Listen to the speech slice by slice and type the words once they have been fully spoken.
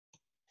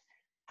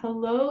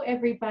Hello,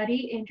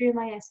 everybody. Andrea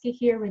Twarowski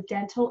here with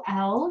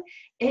Dentalelle.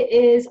 It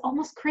is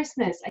almost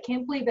Christmas. I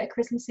can't believe that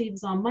Christmas Eve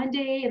is on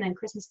Monday and then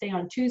Christmas Day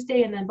on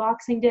Tuesday and then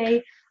Boxing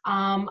Day.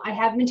 I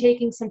have been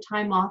taking some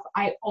time off.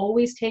 I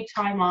always take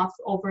time off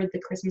over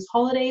the Christmas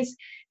holidays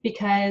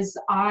because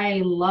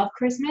I love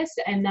Christmas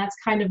and that's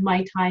kind of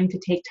my time to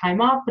take time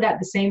off, but at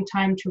the same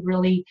time to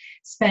really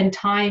spend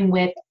time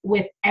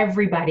with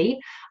everybody.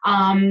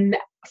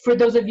 For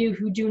those of you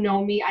who do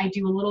know me, I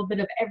do a little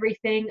bit of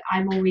everything.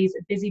 I'm always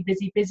busy,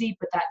 busy, busy,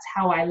 but that's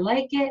how I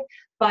like it.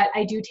 But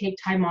I do take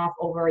time off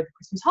over the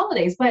Christmas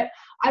holidays. But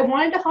I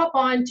wanted to hop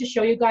on to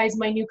show you guys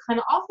my new kind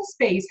of office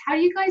space. How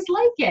do you guys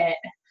like it?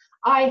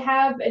 I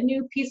have a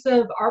new piece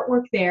of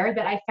artwork there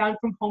that I found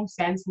from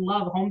HomeSense.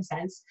 Love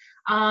HomeSense.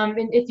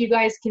 And if you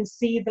guys can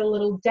see the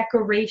little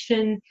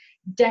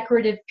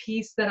decorative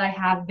piece that I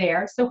have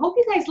there. So hope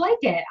you guys like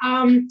it.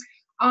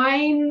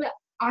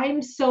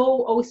 I'm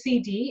so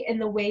OCD in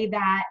the way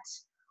that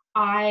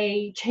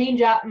I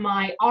change up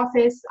my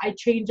office. I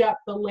change up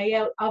the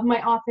layout of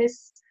my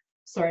office.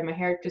 Sorry, my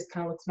hair just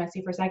kind of looks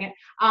messy for a second.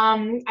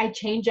 I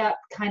change up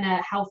kind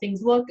of how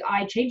things look.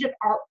 I change up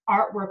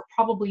artwork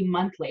probably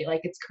monthly,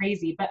 like it's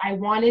crazy, but I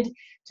wanted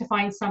to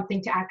find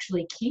something to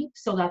actually keep.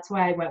 So that's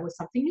why I went with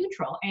something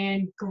neutral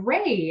and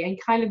gray and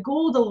kind of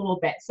gold a little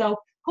bit. So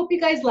hope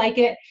you guys like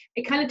it.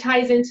 It kind of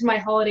ties into my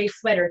holiday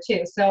sweater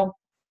too. So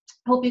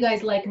hope you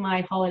guys like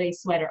my holiday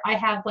sweater. I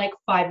have like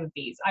 5 of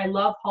these. I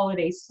love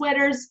holiday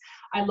sweaters.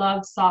 I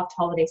love soft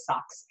holiday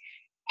socks.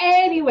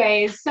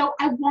 Anyways, so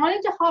I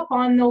wanted to hop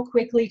on though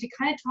quickly to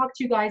kind of talk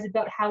to you guys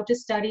about how to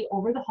study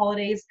over the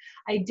holidays.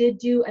 I did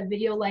do a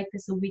video like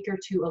this a week or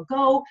 2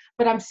 ago,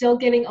 but I'm still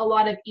getting a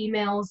lot of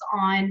emails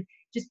on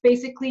just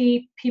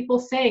basically people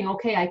saying,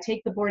 okay, I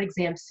take the board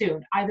exam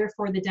soon, either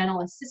for the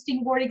dental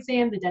assisting board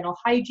exam, the dental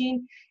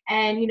hygiene,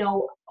 and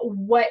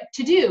what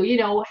to do,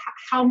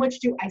 how much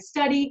do I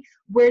study?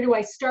 Where do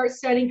I start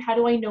studying? How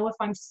do I know if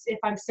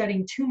I'm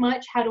studying too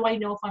much? How do I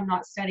know if I'm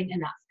not studying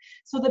enough?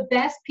 So the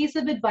best piece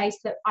of advice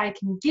that I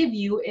can give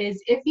you is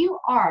if you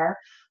are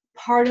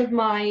part of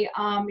my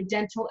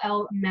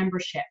Dentalelle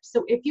membership.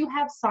 So if you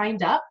have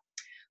signed up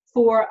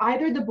for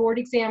either the Board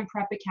Exam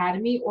Prep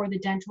Academy or the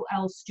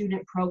Dentalelle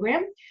Student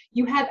Program,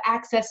 you have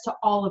access to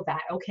all of that,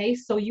 okay?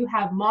 So you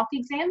have mock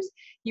exams,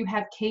 you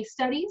have case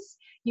studies,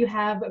 you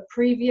have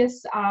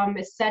previous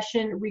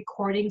session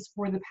recordings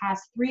for the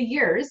past 3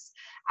 years.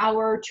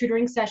 Our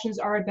tutoring sessions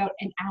are about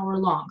an hour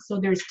long, so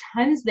there's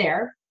tons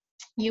there.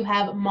 You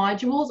have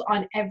modules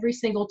on every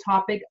single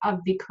topic of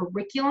the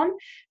curriculum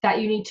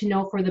that you need to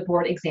know for the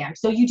board exam.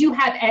 So you do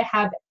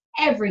have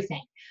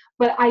everything.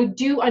 But I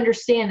do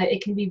understand that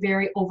it can be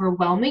very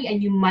overwhelming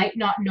and you might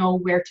not know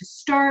where to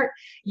start.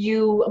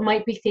 You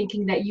might be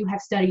thinking that you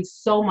have studied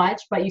so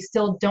much, but you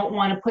still don't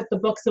want to put the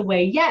books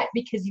away yet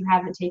because you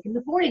haven't taken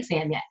the board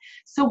exam yet.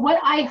 So what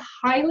I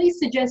highly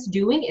suggest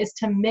doing is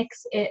to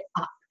mix it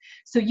up.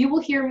 So you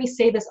will hear me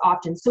say this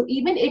often. So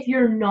even if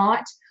you're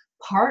not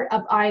part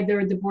of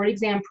either the Board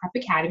Exam Prep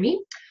Academy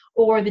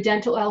or the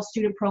Dentalelle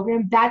Student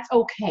Program, that's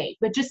okay,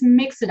 but just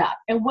mix it up.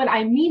 And what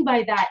I mean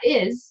by that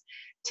is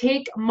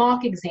take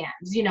mock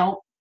exams.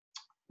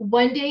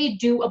 One day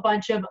do a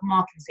bunch of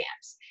mock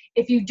exams.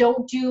 If you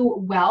don't do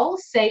well,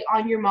 say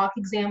on your mock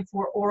exam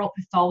for oral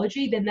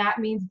pathology, then that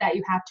means that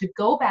you have to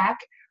go back,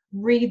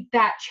 read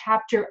that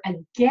chapter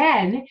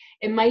again.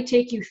 It might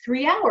take you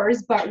 3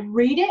 hours, but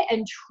read it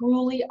and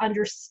truly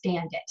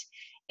understand it.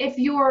 If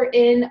you're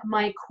in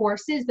my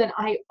courses, then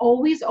I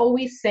always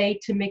say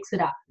to mix it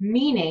up,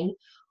 meaning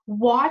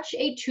watch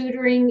a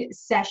tutoring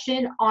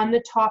session on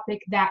the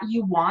topic that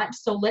you want.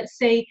 So let's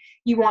say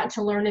you want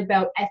to learn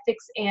about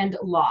ethics and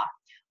law.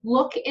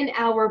 Look in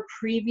our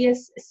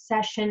previous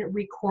session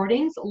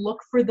recordings, look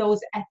for those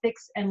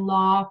ethics and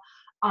law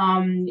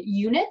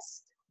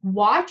units.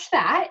 Watch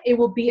that. It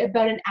will be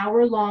about an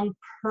hour long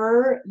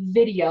per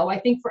video. I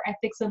think for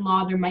ethics and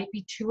law, there might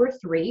be 2 or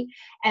 3,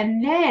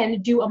 and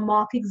then do a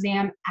mock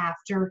exam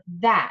after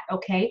that,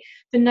 okay?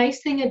 The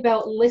nice thing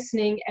about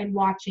listening and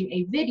watching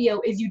a video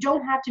is you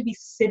don't have to be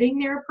sitting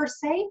there per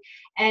se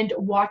and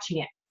watching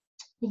it.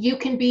 You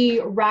can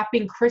be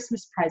wrapping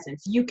Christmas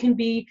presents. You can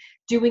be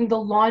doing the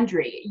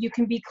laundry. You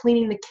can be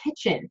cleaning the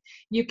kitchen.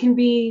 You can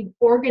be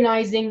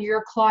organizing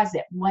your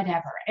closet,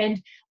 whatever, and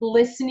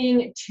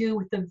listening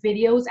to the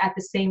videos at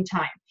the same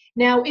time.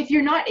 Now, if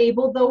you're not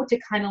able, though, to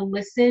kind of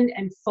listen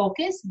and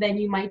focus, then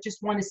you might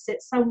just want to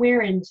sit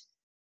somewhere and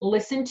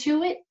listen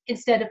to it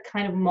instead of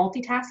kind of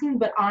multitasking.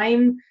 But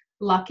I'm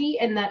lucky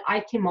in that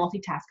I can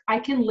multitask. I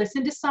can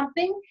listen to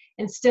something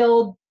and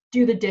still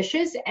do the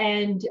dishes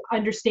and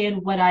understand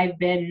what I've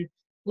been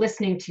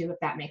listening to, if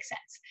that makes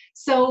sense.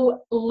 So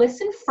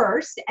listen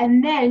first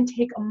and then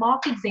take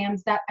mock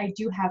exams that I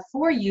do have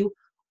for you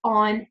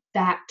on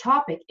that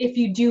topic. If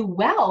you do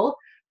well,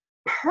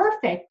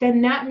 perfect, then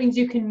that means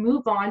you can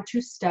move on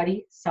to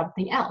study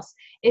something else.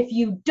 If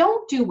you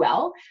don't do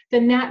well,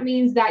 then that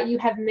means that you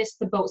have missed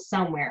the boat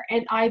somewhere,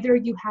 and either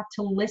you have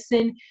to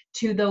listen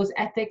to those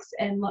ethics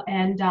and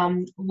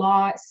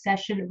law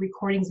session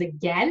recordings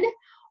again,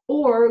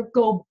 or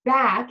go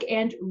back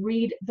and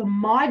read the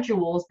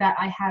modules that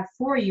I have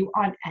for you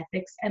on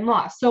ethics and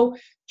law. So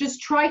just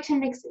try to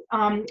mix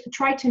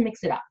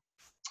it up.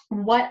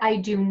 What I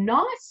do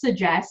not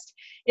suggest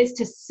is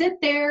to sit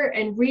there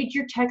and read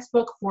your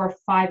textbook for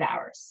 5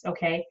 hours,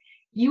 okay?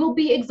 You will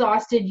be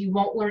exhausted, you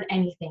won't learn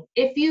anything.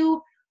 If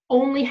you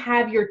only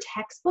have your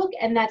textbook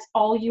and that's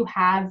all you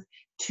have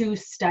to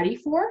study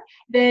for,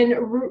 then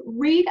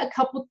read a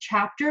couple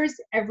chapters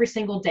every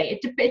single day.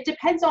 It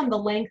depends on the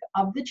length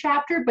of the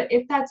chapter, but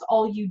if that's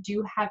all you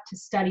do have to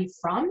study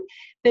from,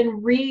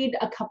 then read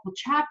a couple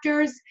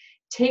chapters,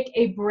 take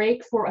a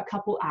break for a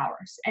couple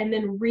hours, and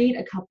then read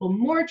a couple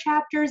more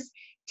chapters,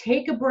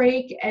 take a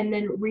break, and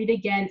then read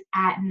again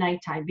at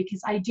nighttime.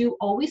 Because I do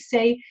always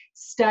say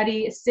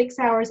study 6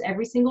 hours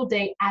every single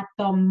day at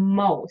the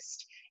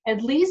most.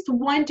 At least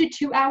 1 to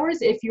 2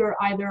 hours if you're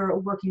either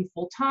working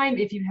full-time,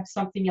 if you have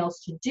something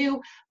else to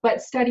do,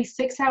 but study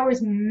 6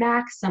 hours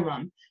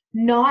maximum,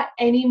 not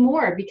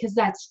anymore, because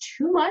that's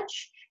too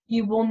much.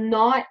 You will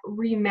not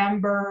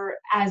remember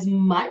as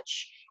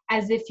much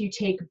as if you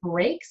take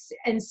breaks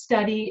and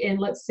study in,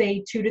 let's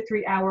say, 2 to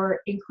 3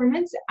 hour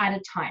increments at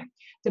a time.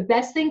 The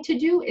best thing to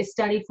do is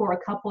study for a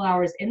couple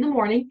hours in the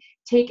morning,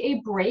 take a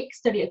break,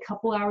 study a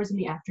couple hours in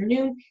the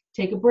afternoon,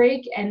 take a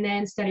break, and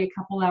then study a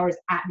couple hours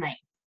at night.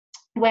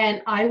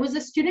 When I was a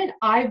student,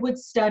 I would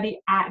study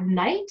at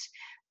night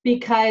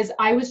because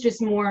I was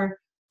just more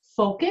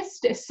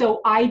focused. So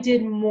I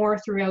did more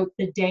throughout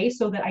the day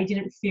so that I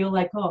didn't feel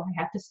like, oh,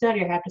 I have to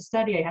study, I have to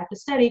study, I have to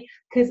study,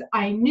 because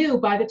I knew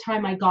by the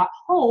time I got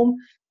home,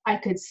 I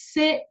could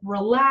sit,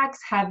 relax,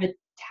 have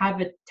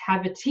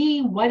a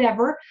tea,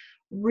 whatever,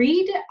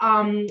 read,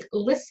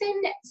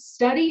 listen,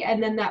 study,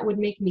 and then that would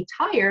make me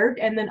tired,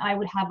 and then I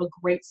would have a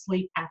great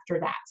sleep after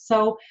that.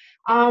 So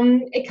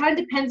it kind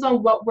of depends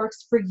on what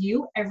works for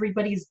you.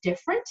 Everybody's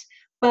different,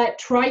 but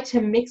try to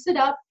mix it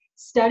up.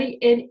 Study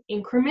in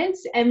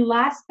increments, and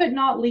last but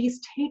not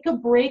least, take a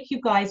break,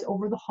 you guys,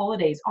 over the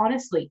holidays.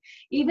 Honestly,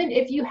 even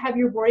if you have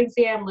your board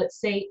exam,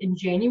 let's say in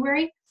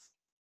January,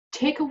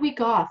 take a week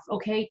off,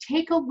 okay?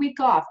 Take a week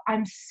off.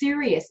 I'm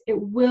serious. It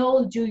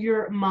will do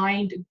your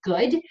mind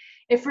good.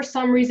 If for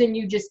some reason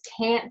you just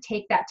can't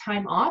take that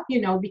time off,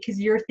 you know,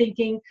 because you're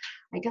thinking,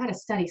 I gotta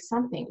study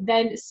something,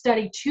 then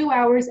study 2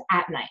 hours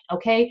at night,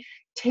 okay?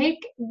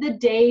 Take the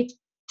day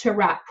to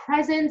wrap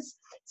presents,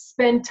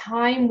 spend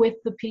time with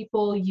the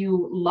people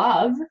you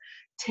love,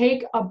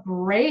 take a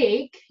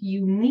break,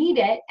 you need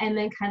it, and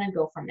then kind of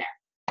go from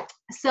there.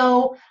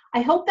 So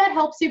I hope that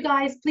helps you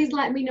guys. Please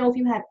let me know if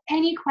you have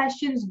any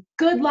questions.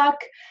 Good luck.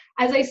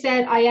 As I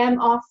said, I am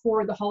off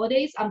for the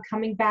holidays. I'm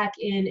coming back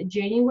in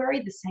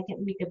January, the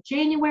second week of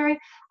January.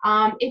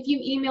 If you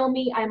email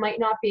me, I might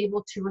not be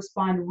able to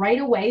respond right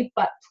away,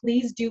 but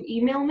please do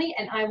email me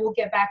and I will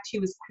get back to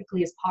you as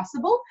quickly as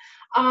possible.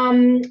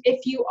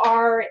 If you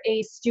are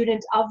a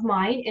student of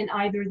mine in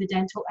either the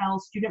Dentalelle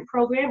student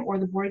program or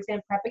the Board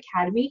Exam Prep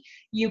Academy,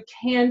 you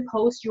can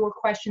post your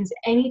questions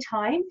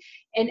anytime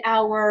in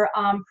our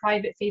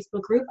private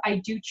Facebook group. I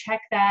do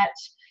check that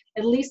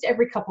at least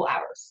every couple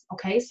hours,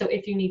 okay? So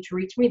if you need to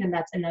reach me, then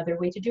that's another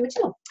way to do it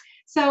too.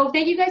 So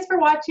thank you guys for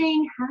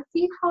watching.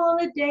 Happy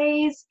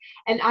holidays,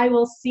 and I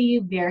will see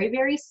you very,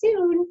 very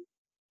soon.